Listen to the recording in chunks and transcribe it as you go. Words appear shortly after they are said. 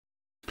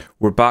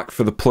We're back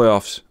for the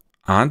playoffs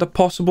and a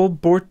possible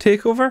board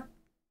takeover.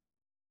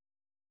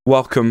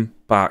 Welcome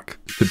back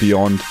to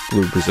Beyond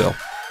Blue Brazil.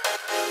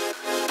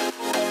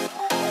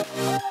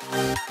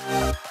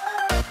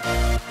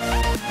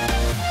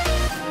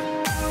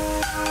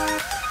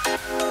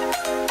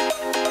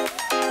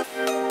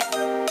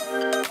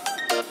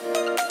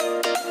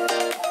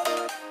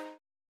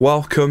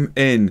 Welcome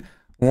in.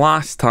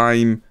 Last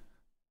time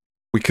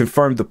we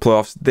confirmed the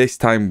playoffs. This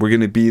time we're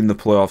going to be in the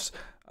playoffs.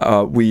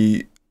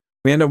 We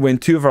ended up winning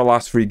 2 of our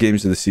last 3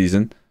 games of the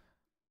season.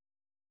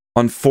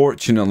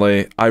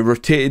 Unfortunately, I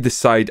rotated the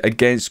side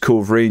against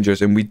Cove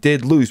Rangers and we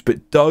did lose,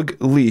 but Doug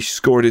Leash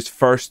scored his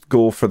first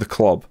goal for the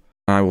club.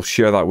 And I will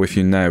share that with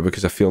you now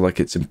because I feel like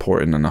it's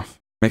important enough.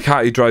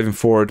 McHattie driving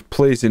forward,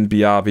 plays in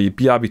Biabi.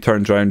 Biabi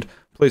turns around,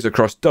 plays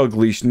across Doug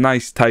Leash.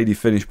 Nice, tidy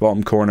finish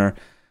bottom corner.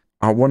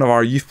 One of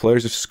our youth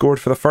players has scored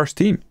for the first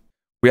team.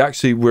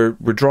 We're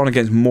drawn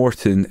against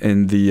Morton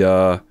in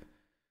the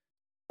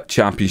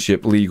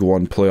Championship League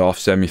 1 playoff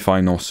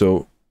semi-final.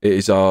 So it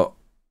is a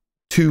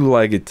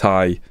 2-legged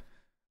tie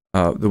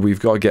that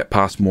we've got to get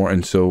past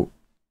Morton. So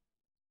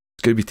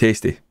it's going to be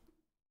tasty.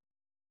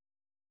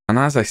 And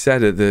as I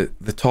said at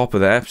the top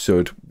of the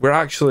episode, we're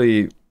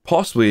actually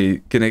possibly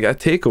going to get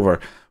a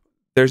takeover.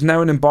 There's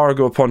now an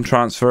embargo upon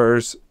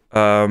transfers.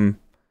 Never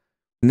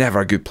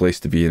a good place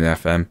to be in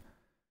FM.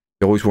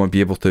 You always want to be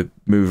able to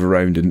move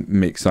around and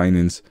make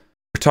signings.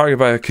 We're targeted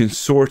by a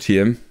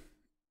consortium.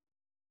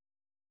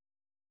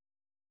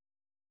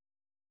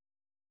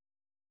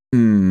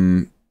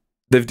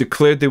 They've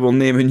declared they will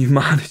name a new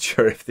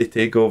manager if they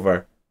take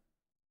over.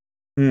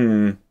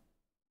 I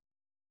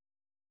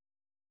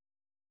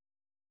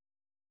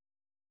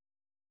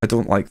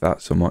don't like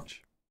that so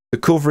much. The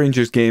Cove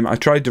Rangers game, I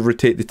tried to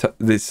rotate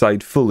the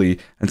side fully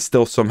and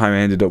still somehow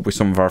ended up with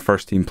some of our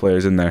first team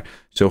players in there.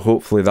 So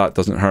hopefully that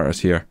doesn't hurt us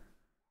here.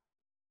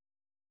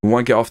 We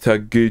want to get off to a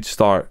good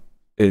start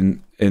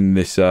in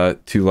this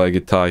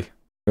 2-legged tie.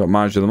 We got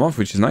manager of the month,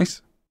 which is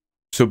nice.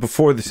 So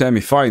before the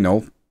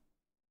semi-final,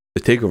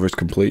 the takeover is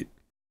complete.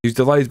 He's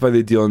delighted by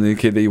the deal and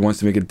indicated that he wants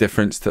to make a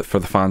difference for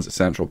the fans at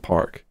Central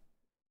Park.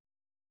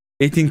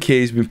 18k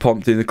has been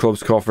pumped in the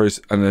club's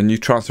coffers and a new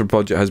transfer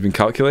budget has been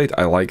calculated.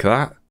 I like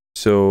that.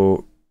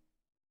 So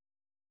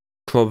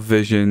club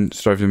vision,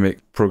 striving to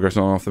make progress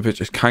on and off the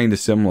pitch is kind of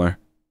similar.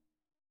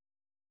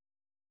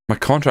 My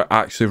contract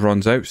actually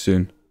runs out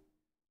soon.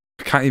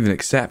 I can't even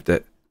accept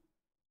it.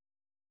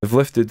 They've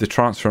lifted the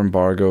transfer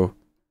embargo.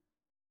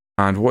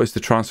 And what is the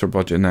transfer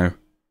budget now?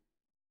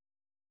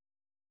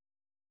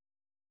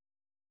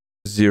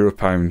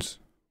 £0.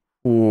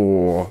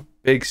 Oh,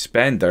 big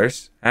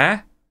spenders, eh?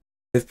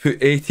 They've put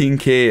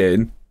 18k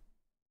in.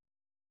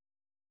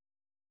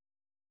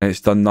 And it's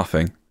done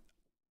nothing.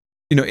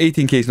 You know,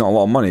 18k is not a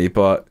lot of money,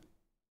 but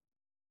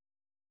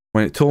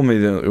when it told me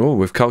that, oh,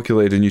 we've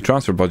calculated a new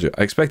transfer budget,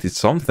 I expected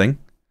something.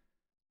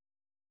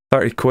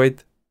 30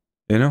 quid.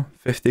 You know,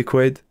 50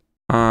 quid.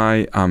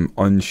 I am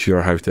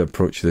unsure how to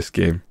approach this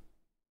game.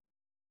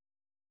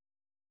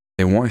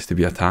 They want us to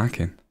be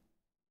attacking.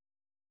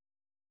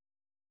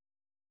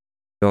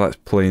 So that's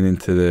playing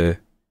into their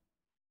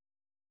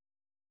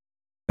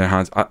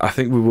hands. I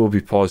think we will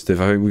be positive.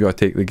 I think we got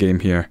to take the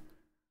game here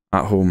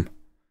at home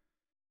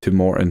to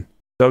Morton.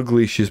 Doug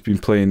Leash has been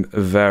playing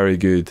very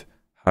good.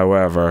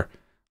 However,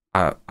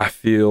 I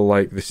feel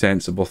like the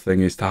sensible thing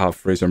is to have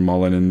Fraser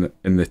Mullen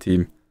in the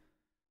team.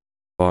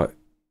 But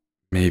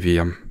maybe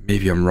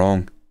I'm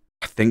wrong.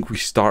 I think we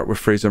start with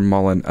Fraser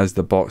Mullen as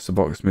the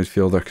box-to-box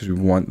midfielder because we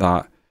want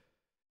that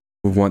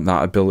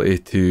ability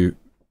to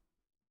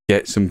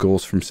get some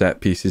goals from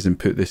set pieces and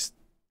put this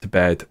to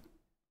bed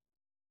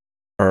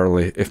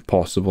early if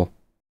possible.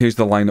 Here's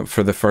the lineup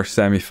for the first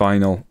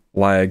semi-final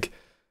leg.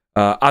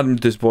 Adam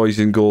Desbois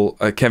in goal,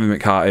 Kevin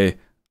McHattie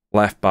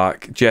left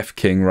back, Jeff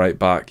King right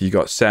back. You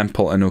got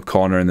Semple and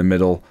O'Connor in the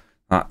middle.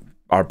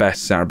 Our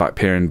best centre back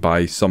pairing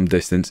by some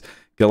distance.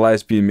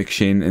 Gillespie and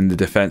McShane in the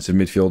defensive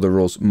midfielder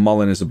roles.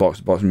 Mullen is the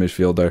box-to-box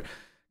midfielder.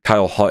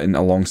 Kyle Hutton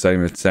alongside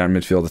him with centre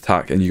midfield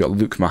attack. And you got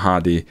Luke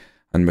Mahadi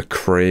and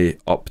McRae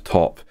up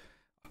top.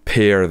 A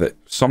pair that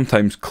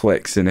sometimes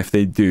clicks, and if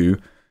they do,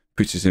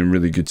 puts us in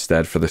really good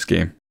stead for this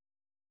game.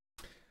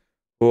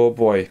 Oh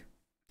boy.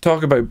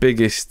 Talk about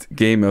biggest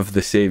game of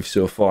the save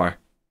so far.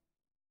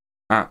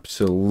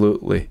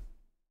 Absolutely.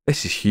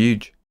 This is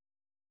huge.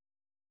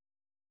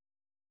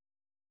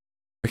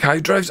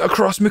 McKay drives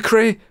across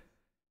McRae.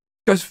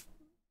 Goes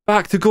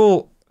back to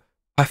goal.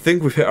 I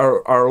think we've hit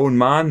our own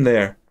man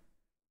there.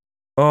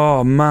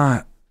 Oh,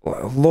 man.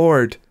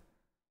 Lord.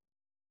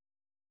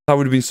 That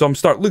would have been some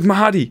start. Look,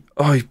 Mahadi.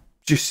 Oh, he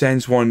just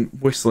sends one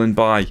whistling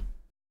by.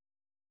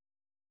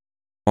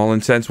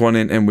 Mullen sends one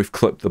in and we've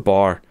clipped the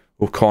bar.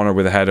 O'Connor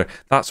with a header.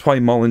 That's why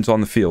Mullen's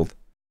on the field.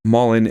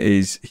 Mullen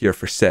is here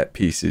for set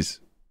pieces.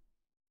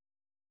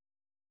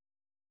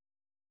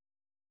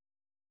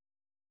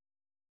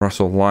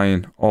 Russell,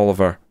 Lyon,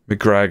 Oliver,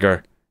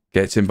 McGregor.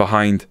 Gets in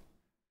behind.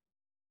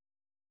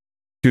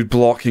 Good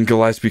blocking.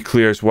 Gillespie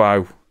clears.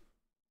 Wow.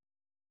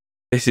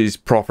 This is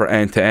proper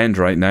end-to-end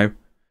right now.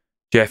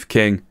 Jeff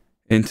King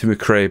Into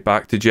McRae,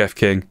 back to Jeff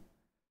King.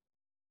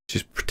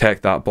 Just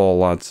protect that ball,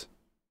 lads.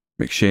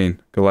 McShane,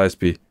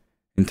 Gillespie,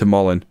 into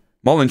Mullen.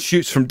 Mullen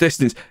shoots from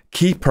distance.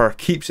 Keeper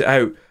keeps it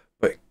out,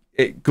 but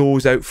it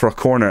goes out for a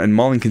corner, and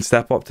Mullen can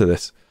step up to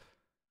this.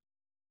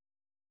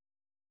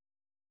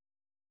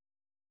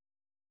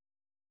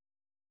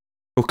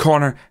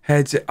 O'Connor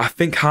heads it. I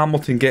think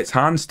Hamilton gets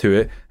hands to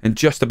it and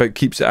just about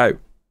keeps it out.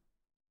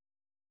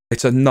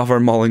 It's another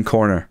Mullen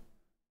corner.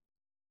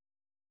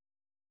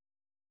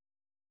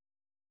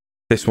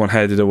 This one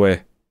headed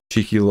away.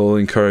 Cheeky little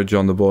encourage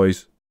on the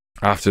boys.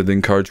 After the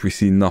encourage, we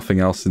see nothing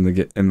else in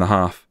the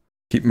half.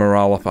 Keep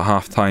morale up at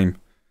half time.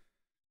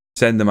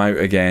 Send them out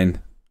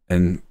again,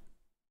 and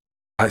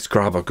let's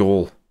grab a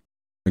goal.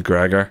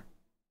 McGregor.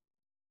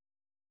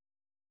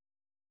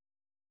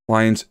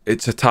 Lions.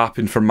 It's a tap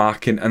in for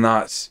Mackin, and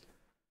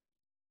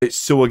it's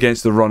so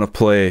against the run of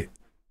play.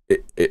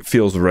 It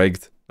feels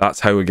rigged.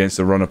 That's how against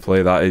the run of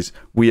play that is.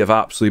 We have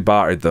absolutely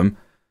battered them,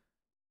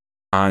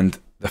 and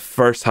the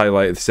first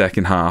highlight of the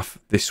second half,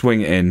 they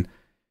swing it in,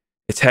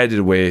 it's headed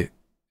away,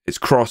 it's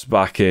crossed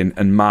back in,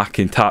 and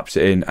Mackin taps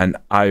it in, and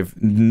I've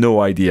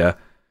no idea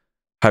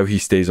how he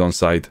stays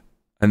onside.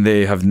 And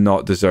they have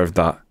not deserved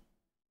that.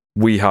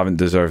 We haven't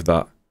deserved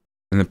that.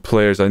 And the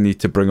players I need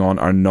to bring on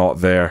are not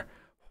there.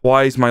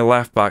 Why is my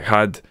left back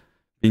had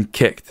been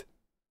kicked?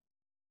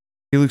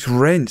 He looks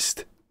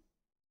rinsed.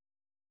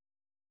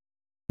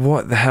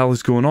 What the hell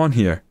is going on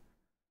here?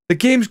 The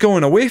game's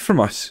going away from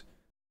us.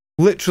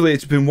 Literally,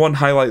 it's been one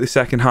highlight the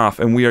second half,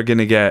 and we're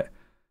gonna get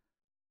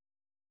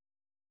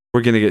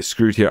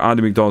screwed here.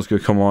 Andy McDonald's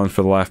gonna come on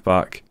for the left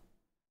back.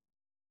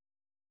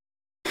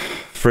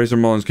 Fraser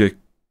Mullen's gonna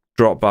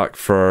drop back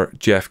for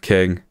Jeff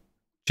King.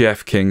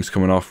 Jeff King's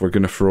coming off. We're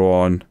gonna throw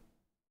on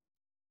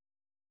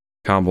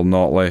Campbell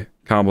Notley.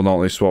 Campbell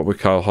Notley swap with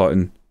Kyle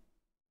Hutton.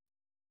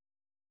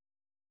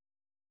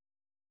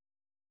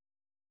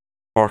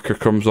 Parker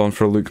comes on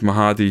for Luke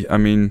Mahadi. I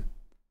mean,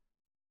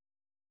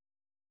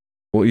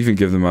 we'll even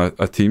give them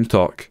a team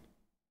talk.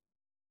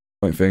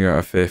 Point finger out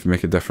of faith,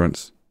 make a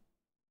difference.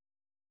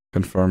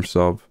 Confirm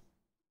sub.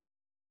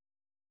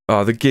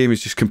 Oh, the game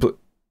is just complete.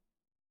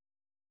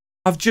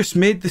 I've just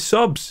made the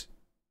subs.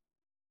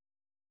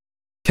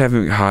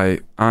 Kevin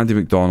McHigh, Andy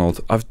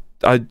McDonald. I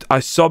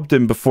subbed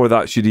him before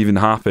that should even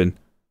happen.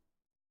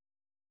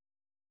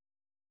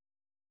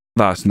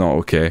 That's not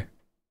okay.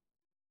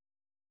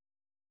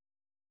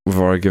 We've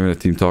already given a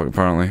team talk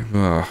apparently.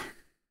 Ugh.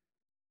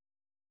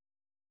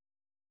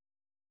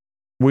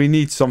 We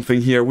need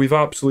something here. We've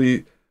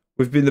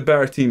been the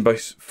better team by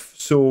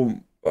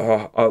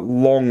a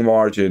long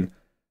margin.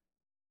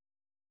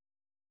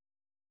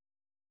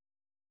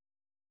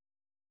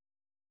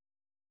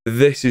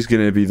 This is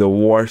going to be the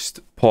worst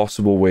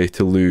possible way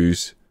to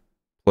lose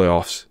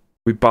playoffs.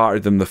 We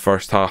battered them the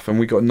first half and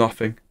we got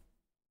nothing.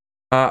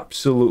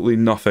 Absolutely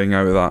nothing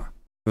out of that.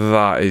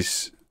 That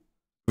is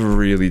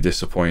really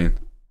disappointing.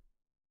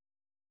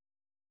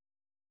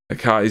 The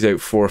cat is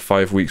out 4 or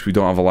 5 weeks. We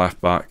don't have a left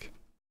back.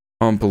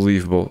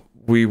 Unbelievable.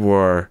 We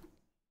looked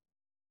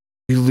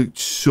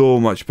so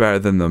much better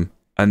than them.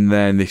 And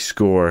then they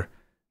score.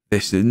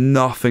 This is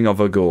nothing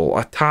of a goal.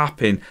 A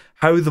tap in.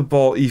 How the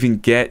ball even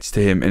gets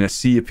to him in a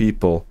sea of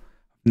people.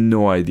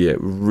 No idea.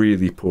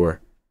 Really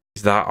poor.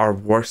 Is that our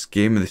worst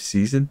game of the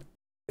season?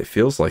 It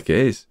feels like it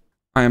is.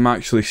 I am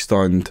actually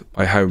stunned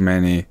by how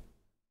many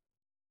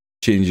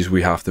changes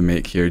we have to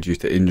make here due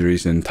to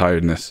injuries and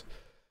tiredness.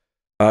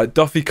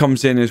 Duffy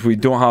comes in as we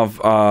don't have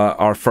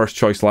our first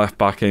choice left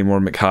back anymore.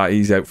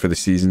 McHatty's out for the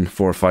season,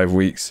 4 or 5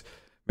 weeks.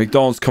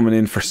 McDonald's coming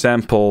in for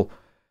Semple.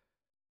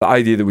 The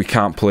idea that we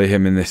can't play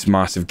him in this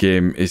massive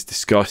game is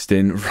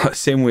disgusting.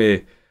 Same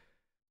with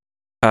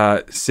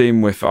our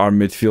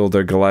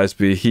midfielder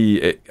Gillespie.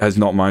 He has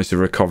not managed to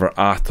recover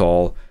at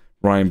all.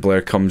 Ryan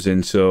Blair comes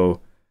in, so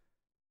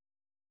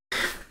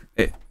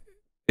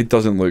it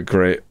doesn't look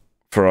great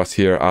for us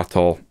here at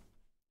all.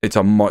 It's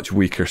a much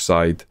weaker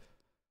side.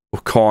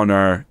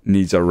 O'Connor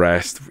needs a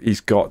rest. He's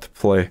got to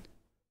play.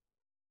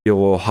 He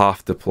will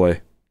have to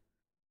play.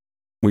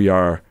 We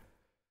are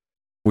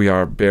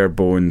bare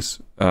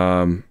bones.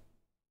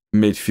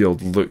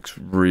 Midfield looks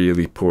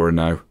really poor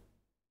now.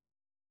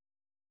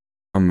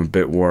 I'm a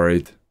bit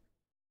worried.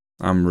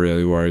 I'm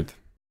really worried.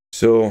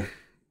 So,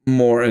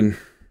 Morton.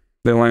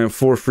 They line up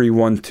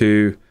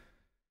 4-3-1-2.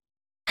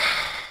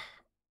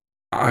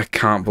 I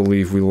can't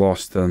believe we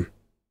lost them.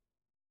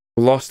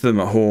 We lost them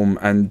at home,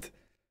 and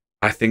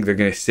I think they're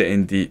going to sit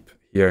in deep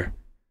here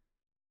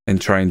and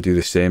try and do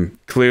the same.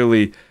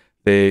 Clearly,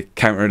 they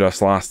countered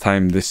us last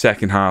time. The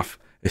second half,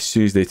 as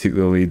soon as they took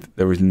the lead,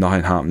 there was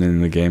nothing happening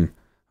in the game.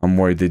 I'm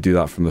worried they do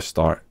that from the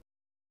start.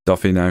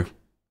 Duffy now.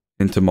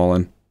 Into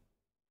Mullen.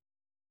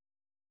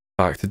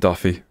 Back to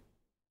Duffy.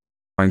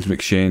 Finds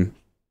McShane.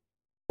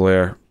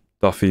 Blair.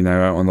 Duffy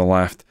now out on the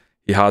left.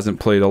 He hasn't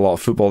played a lot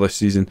of football this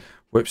season.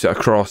 Whips it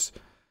across.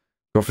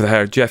 Go for the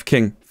header. Jeff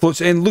King floats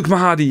it in. Luke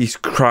Mahadi. He's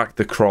cracked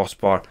the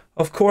crossbar.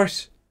 Of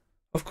course.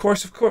 Of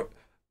course. Of course.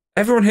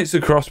 Everyone hits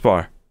the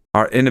crossbar.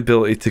 Our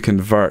inability to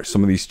convert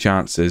some of these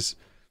chances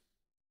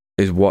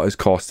is what has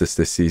cost us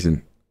this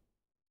season.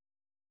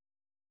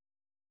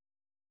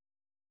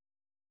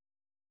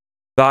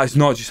 That has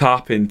not just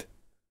happened.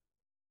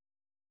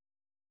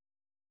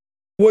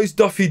 What is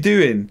Duffy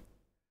doing?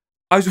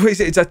 I was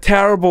waiting. It's a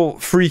terrible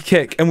free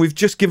kick, and we've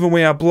just given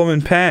away a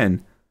blooming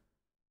pen.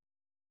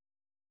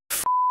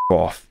 F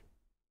off.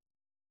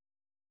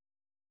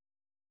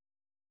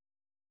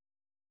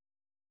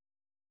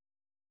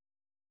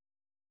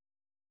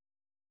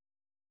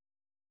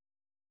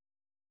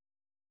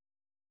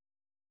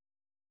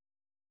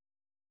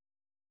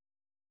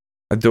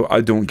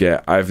 I don't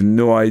get. I have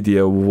no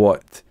idea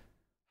what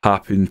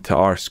happened to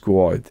our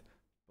squad,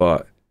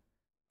 but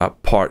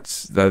at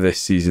parts of this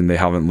season they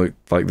haven't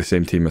looked like the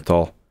same team at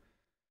all.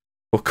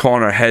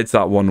 O'Connor heads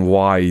that one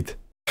wide.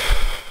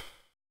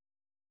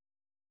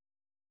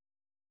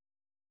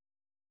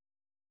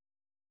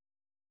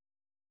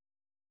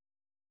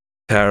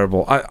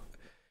 Terrible.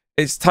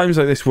 It's times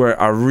like this where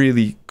I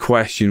really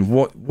question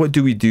what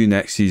do we do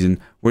next season.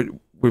 We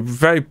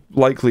very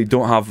likely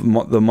don't have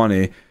the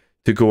money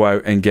to go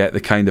out and get the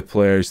kind of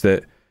players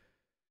that.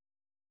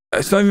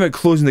 It's not even about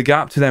closing the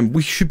gap to them.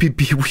 We should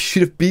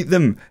have beat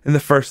them in the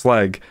first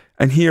leg.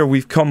 And here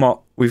we've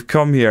come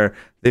here.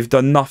 They've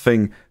done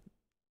nothing.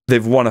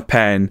 They've won a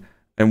pen,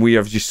 and we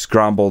have just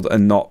scrambled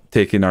and not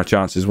taken our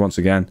chances once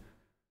again.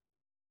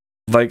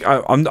 Like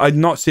I'm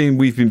not saying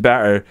we've been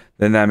better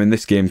than them in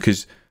this game,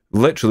 because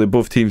literally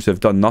both teams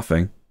have done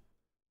nothing.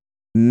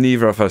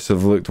 Neither of us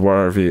have looked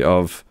worthy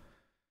of,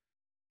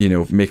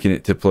 making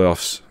it to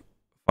playoffs,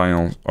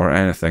 final, or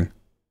anything.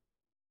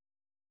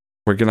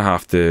 We're gonna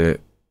have to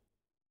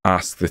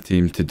ask the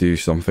team to do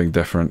something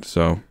different.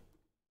 So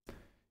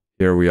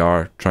here we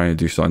are trying to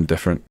do something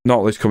different.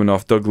 Notley's coming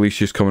off.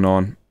 Dalglish's coming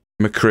on.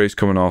 McRae's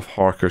coming off.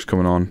 Harker's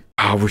coming on.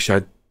 I wish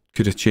I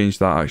could have changed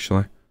that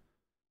actually.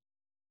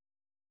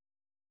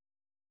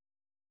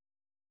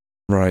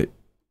 Right.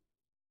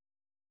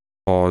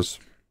 Pause.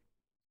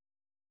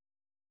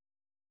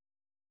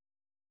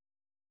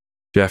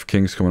 Jeff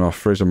King's coming off.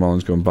 Fraser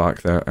Mullen's going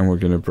back there, and we're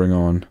going to bring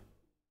on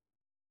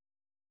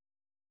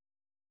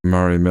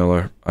Murray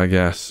Miller, I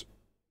guess.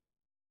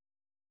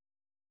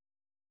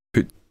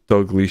 Put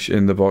Dalglish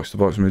in the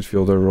box-to-box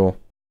midfielder role.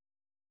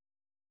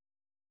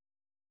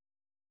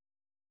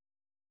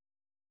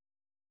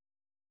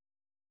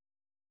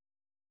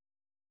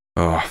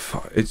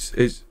 Oh,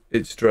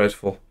 it's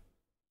dreadful.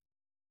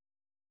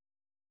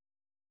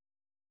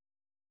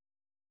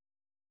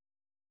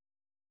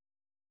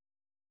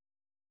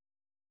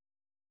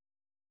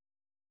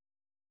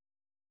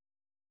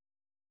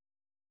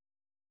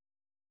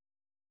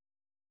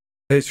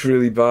 It's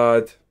really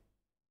bad.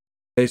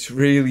 It's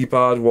really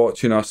bad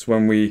watching us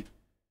when we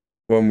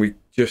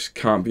just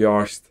can't be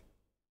arsed.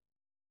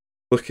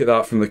 Look at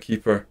that from the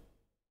keeper.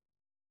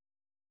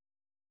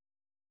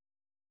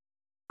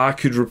 I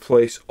could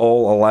replace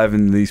all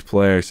 11 of these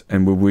players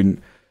and we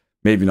wouldn't,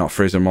 maybe not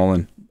Fraser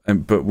Mullen,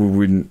 but we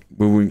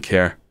wouldn't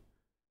care.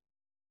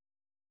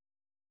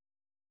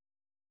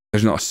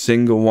 There's not a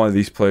single one of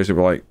these players that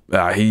were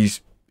like,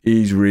 he's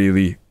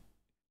really,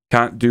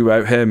 can't do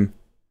without him.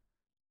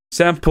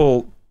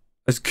 Semple,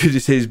 as good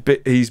as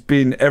he's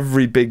been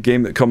every big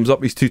game that comes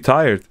up, he's too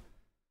tired.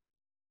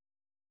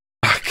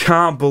 I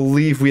can't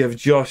believe we have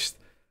just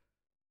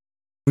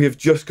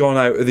gone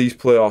out of these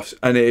playoffs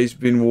and it has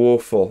been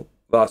woeful.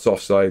 That's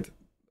offside.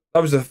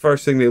 That was the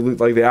first thing they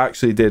looked like they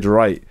actually did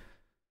right.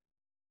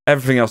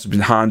 Everything else has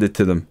been handed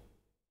to them.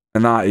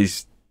 And that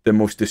is the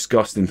most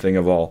disgusting thing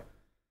of all.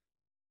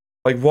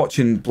 Like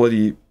watching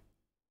bloody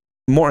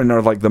Morton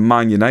are like the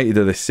Man United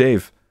of the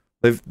save.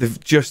 They've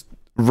just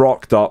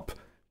rocked up,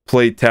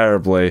 played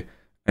terribly,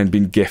 and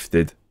been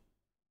gifted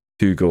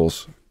 2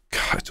 goals.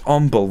 God, it's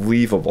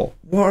unbelievable.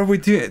 What are we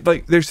doing?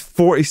 Like, there's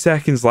 40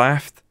 seconds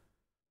left.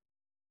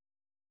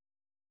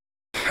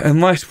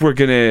 Unless we're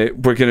gonna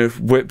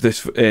whip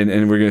this in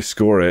and we're gonna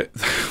score it.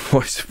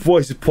 What's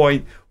the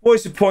point?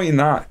 What's the point in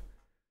that?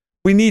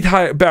 We need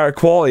better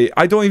quality.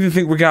 I don't even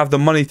think we're gonna have the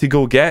money to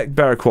go get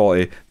better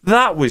quality.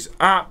 That was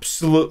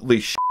absolutely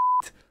shit.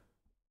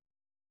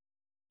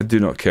 I do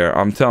not care.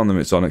 I'm telling them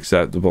it's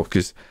unacceptable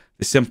because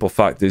the simple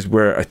fact is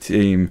we're a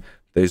team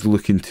that is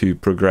looking to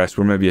progress.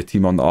 We're maybe a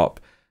team on the up,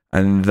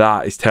 and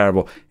that is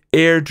terrible.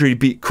 Airdrie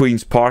beat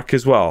Queen's Park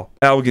as well.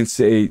 Elgin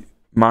City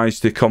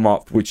managed to come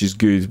up, which is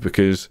good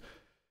because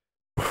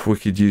we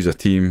could use a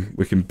team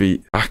we can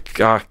beat.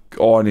 I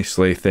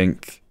honestly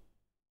think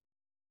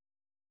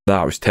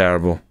that was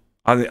terrible.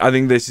 I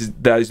think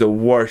that is the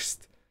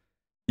worst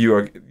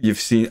you've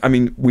seen. I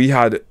mean, we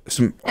had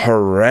some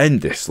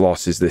horrendous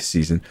losses this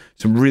season,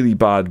 some really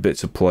bad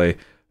bits of play,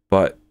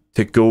 but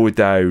to go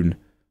down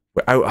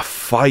without a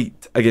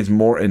fight against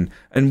Morton,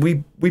 and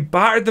we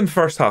battered them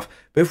first half,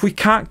 but if we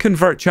can't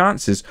convert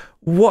chances,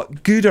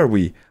 what good are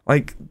we?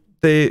 Like,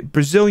 the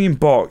Brazilian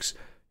box,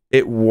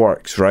 it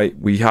works, right?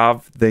 We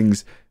have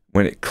things,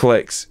 when it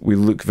clicks, we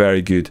look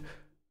very good.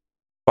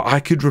 But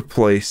I could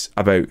replace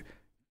about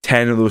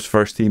 10 of those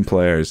first team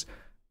players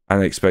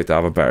and expect to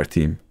have a better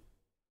team.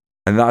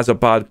 And that is a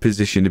bad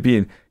position to be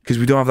in because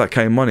we don't have that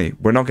kind of money.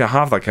 We're not going to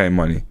have that kind of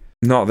money.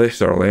 Not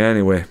this early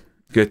anyway.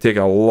 It's going to take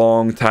a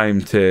long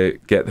time to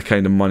get the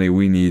kind of money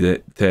we need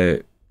it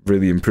to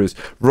really improves.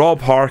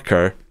 Rob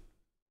Harker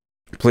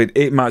played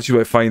 8 matches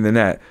without finding the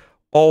net.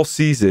 All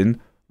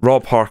season,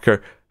 Rob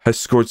Harker has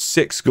scored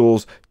 6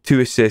 goals, 2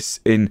 assists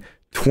in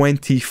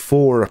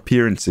 24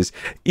 appearances.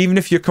 Even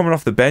if you're coming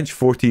off the bench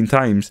 14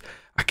 times,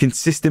 a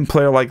consistent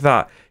player like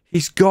that,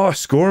 he's got to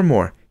score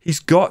more. He's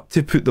got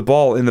to put the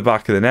ball in the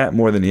back of the net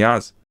more than he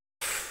has.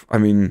 I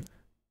mean,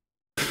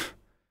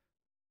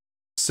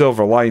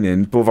 silver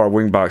lining, both our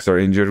wing-backs are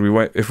injured.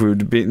 If we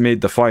would have made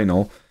the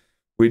final,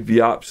 we'd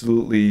be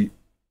absolutely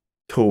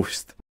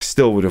toast.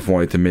 Still would have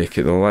wanted to make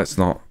it though. Let's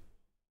not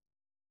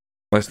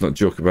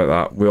joke about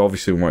that. We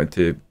obviously wanted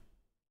to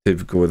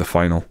go with the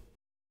final.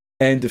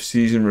 End of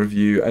season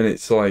review, and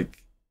it's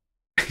like,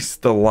 it's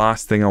the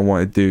last thing I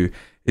want to do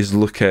is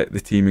look at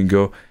the team and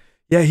go,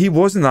 yeah, he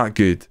wasn't that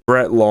good.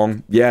 Brett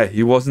Long, yeah,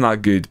 he wasn't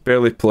that good.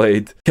 Barely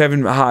played.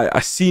 Kevin Mackay,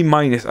 a C-,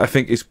 I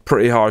think is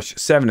pretty harsh.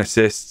 7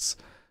 assists.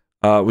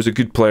 Was a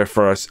good player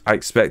for us. I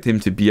expect him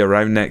to be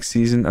around next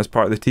season as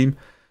part of the team.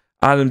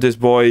 Adam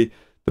Desboy,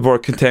 the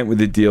board content with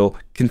the deal.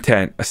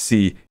 Content, a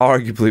C.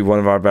 Arguably one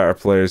of our better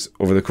players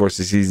over the course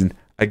of the season.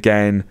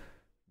 Again,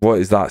 what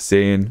is that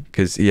saying?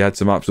 Because he had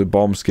some absolute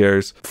bomb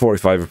scares.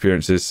 45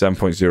 appearances,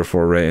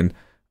 7.04 rating.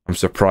 I'm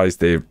surprised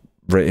they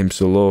rate him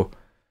so low.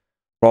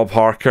 Rob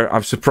Harker,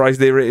 I'm surprised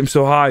they rate him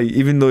so high,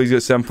 even though he's got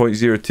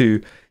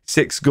 7.02.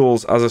 6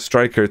 goals as a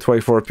striker,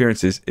 24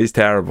 appearances is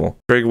terrible.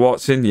 Greg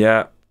Watson,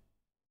 yeah,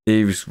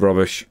 he was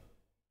rubbish.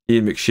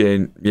 Ian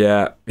McShane,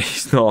 yeah,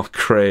 he's not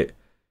great.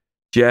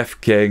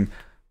 Jeff King,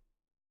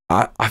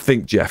 I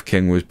think Jeff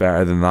King was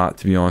better than that,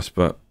 to be honest,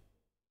 but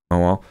oh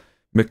well.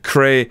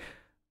 McRae,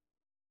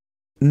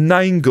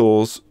 9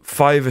 goals,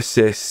 5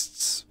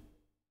 assists.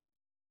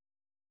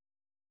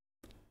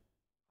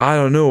 I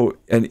don't know,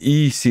 an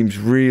E seems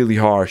really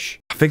harsh.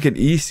 I think an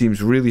E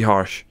seems really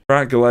harsh.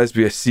 Grant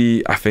Gillespie, a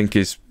C, I think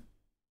is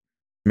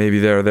maybe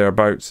there or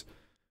thereabouts.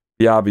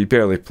 Diaby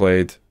barely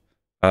played.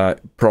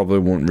 Probably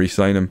won't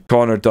re-sign him.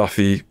 Connor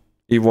Duffy,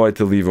 he wanted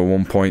to leave at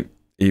one point.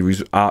 He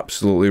was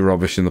absolutely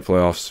rubbish in the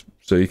playoffs,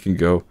 so he can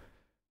go.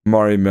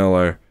 Murray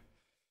Miller,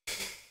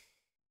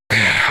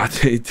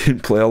 he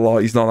didn't play a lot.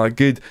 He's not that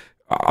good.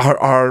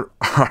 Our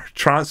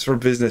transfer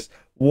business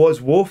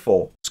was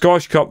woeful.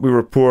 Scottish Cup, we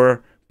were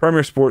poor.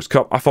 Premier Sports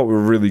Cup, I thought we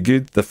were really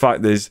good. The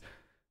fact is,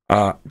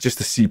 just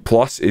a C+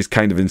 is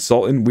kind of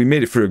insulting. We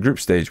made it through a group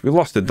stage. We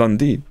lost to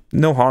Dundee.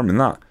 No harm in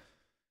that.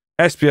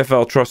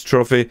 SPFL Trust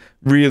Trophy,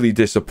 really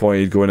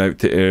disappointed going out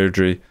to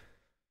Airdrie.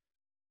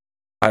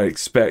 I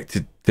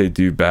expected to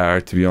do better,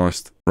 to be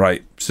honest.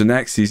 Right, so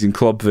next season,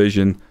 club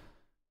vision,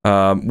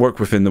 work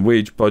within the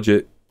wage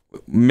budget,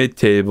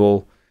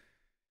 mid-table.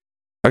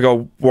 I got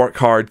to work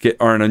hard,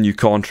 earn a new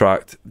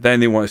contract. Then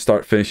they want to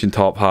start finishing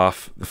top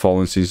half the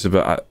following season.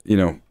 But, you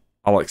know,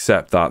 I'll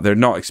accept that. They're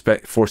not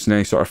forcing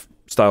any sort of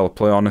style of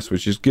play on us,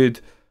 which is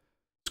good.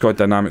 Squad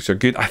dynamics are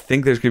good. I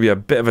think there's going to be a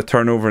bit of a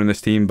turnover in this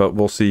team, but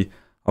we'll see.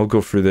 I'll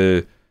go through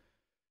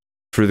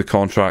the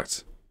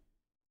contracts.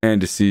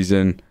 End of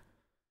season.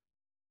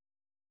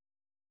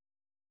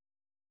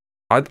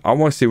 I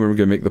want to see when we're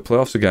going to make the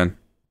playoffs again.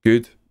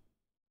 Good.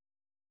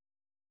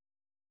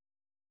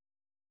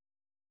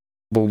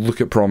 We'll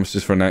look at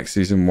promises for next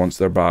season once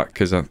they're back,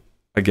 because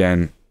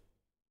again,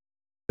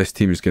 this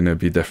team is going to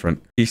be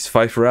different. East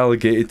Fife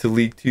relegated to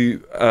League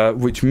 2,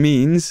 which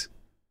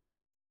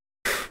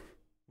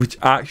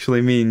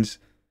actually means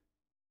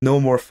no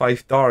more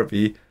Fife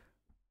Derby,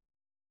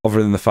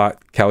 other than the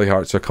fact Kelly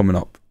Hearts are coming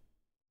up.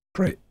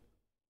 Great.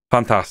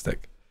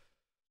 Fantastic.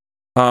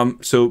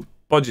 So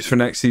budgets for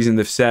next season,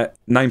 they've set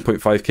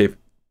 9.5k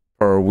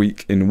per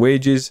week in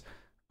wages,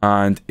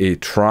 and a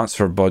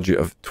transfer budget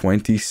of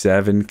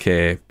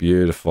 27k.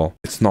 Beautiful.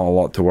 It's not a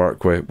lot to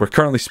work with. We're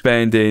currently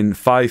spending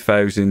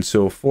 5,000,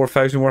 so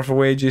 4,000 worth of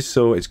wages,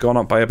 so it's gone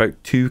up by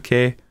about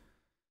 2k.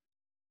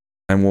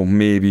 And we'll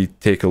maybe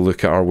take a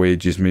look at our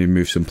wages, maybe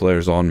move some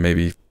players on,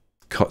 maybe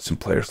cut some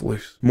players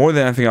loose. More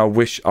than anything, I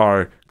wish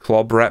our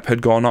club rep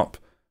had gone up.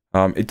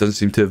 It doesn't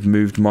seem to have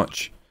moved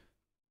much.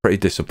 Pretty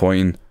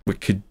disappointing. We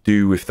could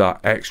do with that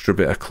extra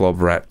bit of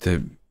club rep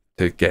to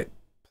get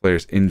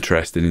players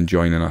interested in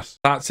joining us.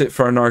 That's it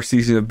for another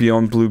season of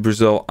Beyond Blue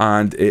Brazil,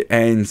 and it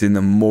ends in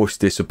the most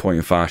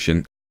disappointing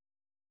fashion.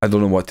 I don't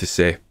know what to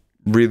say.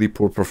 Really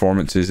poor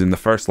performances in the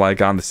first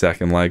leg and the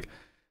second leg.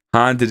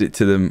 Handed it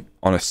to them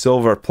on a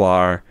silver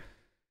platter.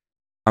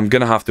 I'm going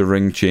to have to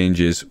ring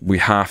changes. We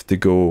have to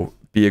go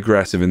be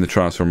aggressive in the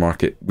transfer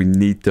market. We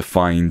need to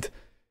find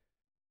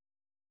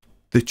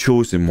the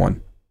chosen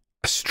one.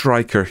 A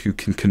striker who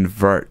can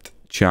convert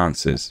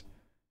chances.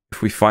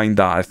 If we find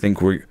that, I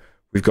think we've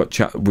got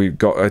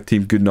a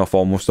team good enough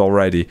almost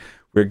already.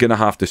 We're going to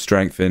have to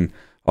strengthen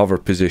other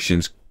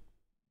positions.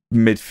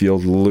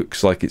 Midfield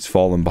looks like it's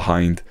fallen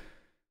behind.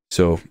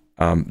 So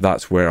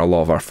that's where a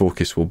lot of our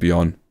focus will be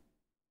on.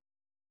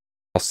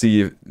 I'll see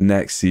you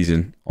next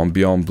season on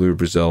Beyond Blue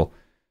Brazil.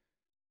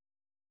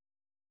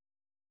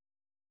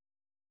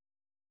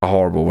 A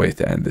horrible way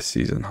to end this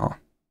season, huh?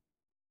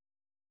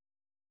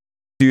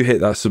 Do hit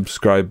that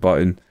subscribe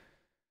button.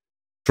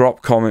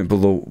 Drop comment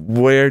below.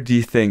 Where do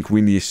you think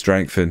we need to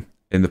strengthen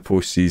in the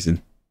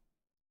postseason?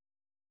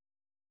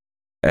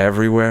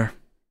 everywhere.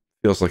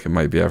 Feels like it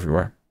might be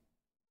everywhere.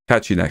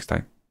 Catch you next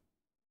time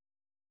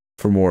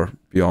for more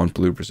Beyond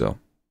Blue Brazil.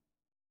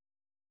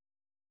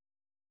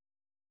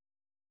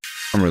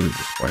 I'm really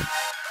disappointed.